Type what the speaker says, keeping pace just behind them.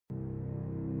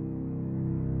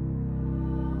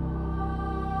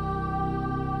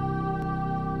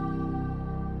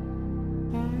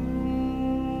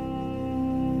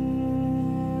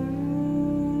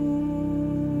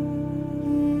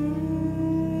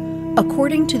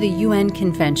According to the UN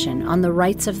Convention on the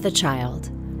Rights of the Child,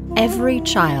 every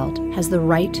child has the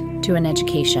right to an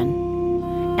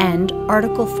education. And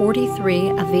Article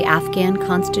 43 of the Afghan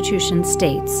Constitution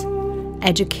states,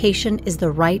 education is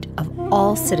the right of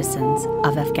all citizens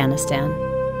of Afghanistan.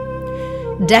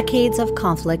 Decades of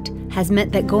conflict has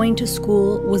meant that going to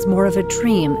school was more of a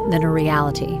dream than a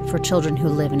reality for children who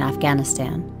live in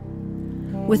Afghanistan.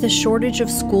 With a shortage of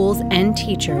schools and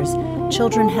teachers,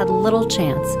 children had little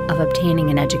chance of obtaining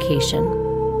an education.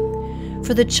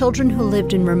 For the children who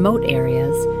lived in remote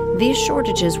areas, these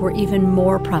shortages were even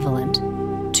more prevalent.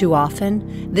 Too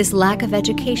often, this lack of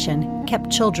education kept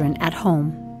children at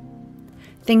home.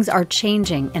 Things are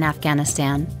changing in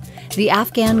Afghanistan. The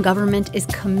Afghan government is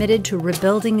committed to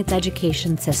rebuilding its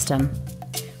education system.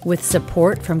 With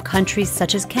support from countries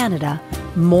such as Canada,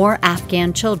 more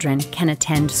Afghan children can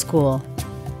attend school.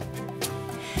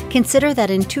 Consider that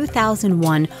in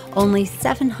 2001, only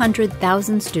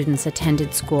 700,000 students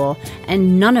attended school,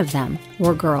 and none of them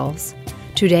were girls.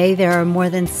 Today, there are more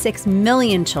than 6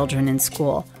 million children in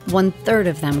school, 1/3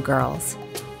 of them girls.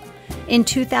 In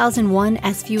 2001,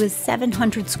 as few as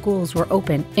 700 schools were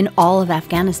open in all of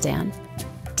Afghanistan.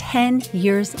 10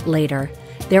 years later,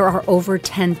 there are over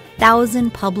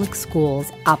 10,000 public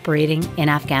schools operating in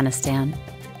Afghanistan.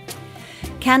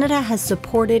 Canada has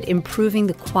supported improving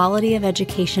the quality of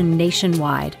education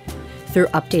nationwide through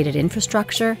updated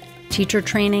infrastructure, teacher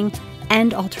training,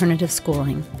 and alternative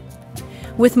schooling.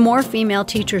 With more female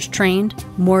teachers trained,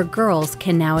 more girls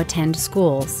can now attend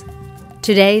schools.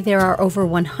 Today, there are over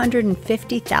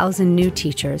 150,000 new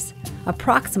teachers.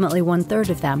 Approximately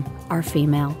 1/3 of them are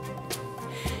female.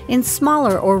 In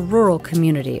smaller or rural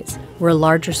communities, where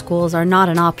larger schools are not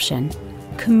an option,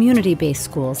 community-based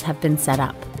schools have been set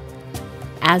up.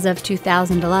 As of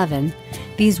 2011,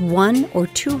 these 1- or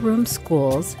 2-room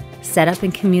schools, set up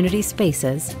in community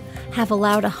spaces, have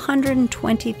allowed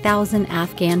 120,000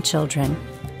 Afghan children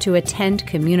to attend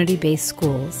community-based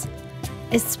schools,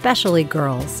 especially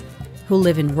girls who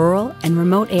live in rural and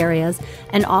remote areas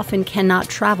and often cannot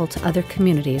travel to other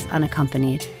communities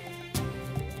unaccompanied.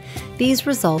 These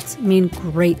results mean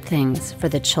great things for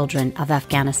the children of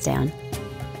Afghanistan.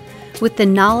 With the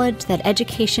knowledge that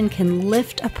education can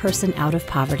lift a person out of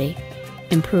poverty,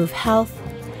 improve health,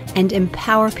 and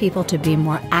empower people to be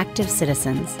more active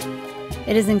citizens,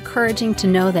 it is encouraging to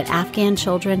know that Afghan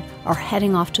children are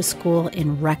heading off to school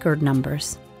in record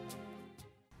numbers.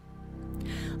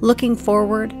 Looking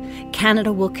forward,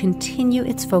 Canada will continue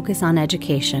its focus on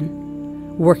education,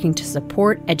 working to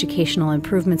support educational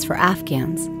improvements for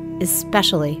Afghans,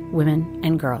 especially women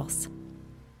and girls.